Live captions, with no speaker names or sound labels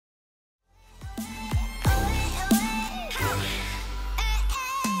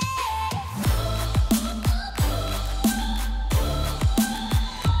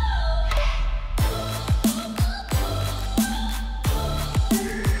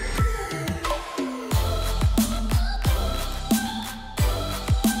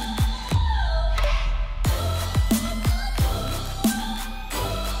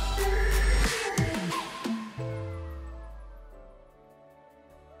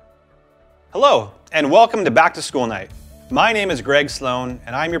Hello, and welcome to Back to School Night. My name is Greg Sloan,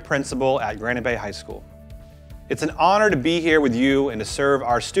 and I'm your principal at Granite Bay High School. It's an honor to be here with you and to serve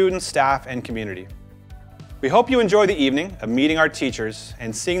our students, staff, and community. We hope you enjoy the evening of meeting our teachers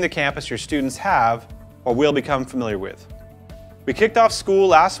and seeing the campus your students have or will become familiar with. We kicked off school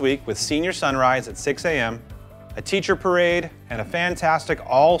last week with senior sunrise at 6 a.m., a teacher parade, and a fantastic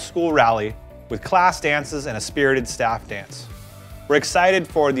all-school rally with class dances and a spirited staff dance. We're excited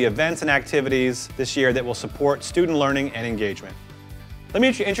for the events and activities this year that will support student learning and engagement. Let me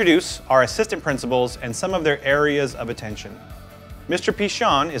introduce our assistant principals and some of their areas of attention. Mr.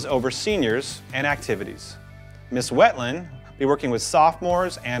 Pichon is over seniors and activities. Ms. Wetland will be working with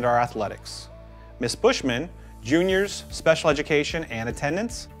sophomores and our athletics. Ms. Bushman, juniors, special education and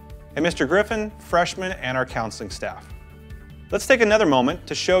attendance. And Mr. Griffin, freshmen and our counseling staff. Let's take another moment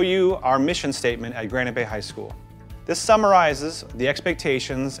to show you our mission statement at Granite Bay High School. This summarizes the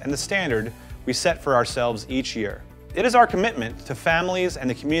expectations and the standard we set for ourselves each year. It is our commitment to families and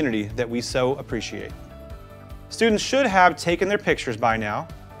the community that we so appreciate. Students should have taken their pictures by now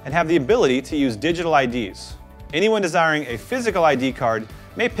and have the ability to use digital IDs. Anyone desiring a physical ID card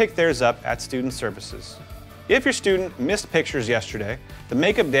may pick theirs up at Student Services. If your student missed pictures yesterday, the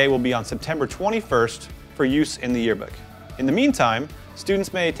Makeup Day will be on September 21st for use in the yearbook. In the meantime,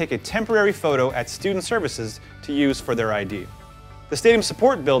 students may take a temporary photo at Student Services to use for their ID. The Stadium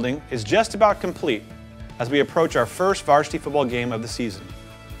Support Building is just about complete as we approach our first varsity football game of the season.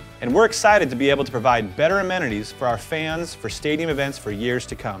 And we're excited to be able to provide better amenities for our fans for stadium events for years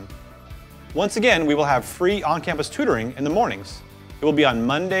to come. Once again, we will have free on-campus tutoring in the mornings. It will be on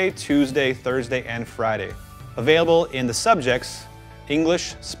Monday, Tuesday, Thursday, and Friday. Available in the subjects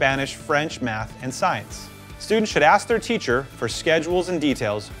English, Spanish, French, Math, and Science. Students should ask their teacher for schedules and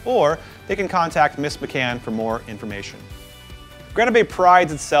details, or they can contact Ms. McCann for more information. Granite Bay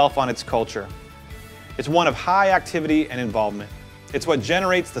prides itself on its culture. It's one of high activity and involvement. It's what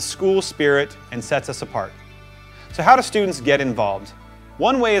generates the school spirit and sets us apart. So how do students get involved?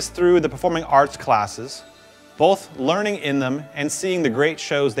 One way is through the performing arts classes, both learning in them and seeing the great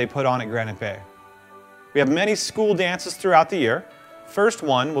shows they put on at Granite Bay. We have many school dances throughout the year. First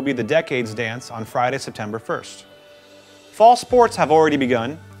one will be the Decades Dance on Friday, September 1st. Fall sports have already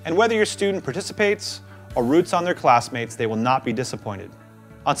begun, and whether your student participates or roots on their classmates, they will not be disappointed.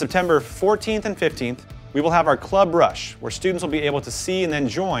 On September 14th and 15th, we will have our Club Rush, where students will be able to see and then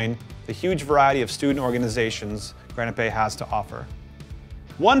join the huge variety of student organizations Granite Bay has to offer.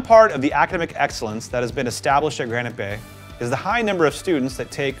 One part of the academic excellence that has been established at Granite Bay is the high number of students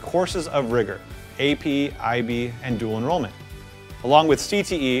that take courses of rigor, AP, IB, and dual enrollment, along with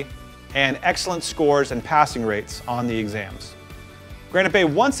CTE and excellent scores and passing rates on the exams. Granite Bay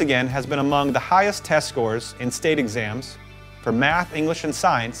once again has been among the highest test scores in state exams for math, English, and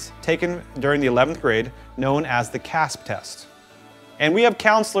science taken during the 11th grade, known as the CASP test. And we have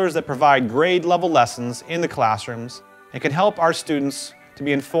counselors that provide grade-level lessons in the classrooms and can help our students to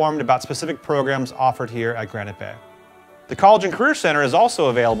be informed about specific programs offered here at Granite Bay. The College and Career Center is also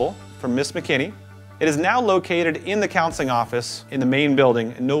available from Ms. McKinney. It is now located in the counseling office in the main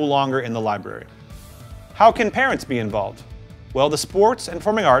building, no longer in the library. How can parents be involved? Well, the sports and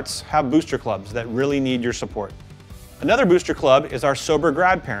performing arts have booster clubs that really need your support. Another booster club is our Sober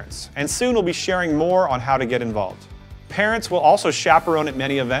Grad Parents, and soon we'll be sharing more on how to get involved. Parents will also chaperone at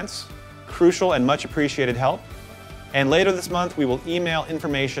many events, crucial and much appreciated help. And later this month, we will email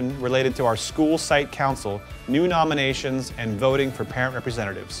information related to our school site council, new nominations, and voting for parent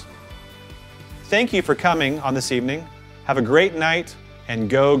representatives. Thank you for coming on this evening. Have a great night, and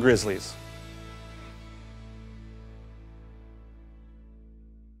go Grizzlies.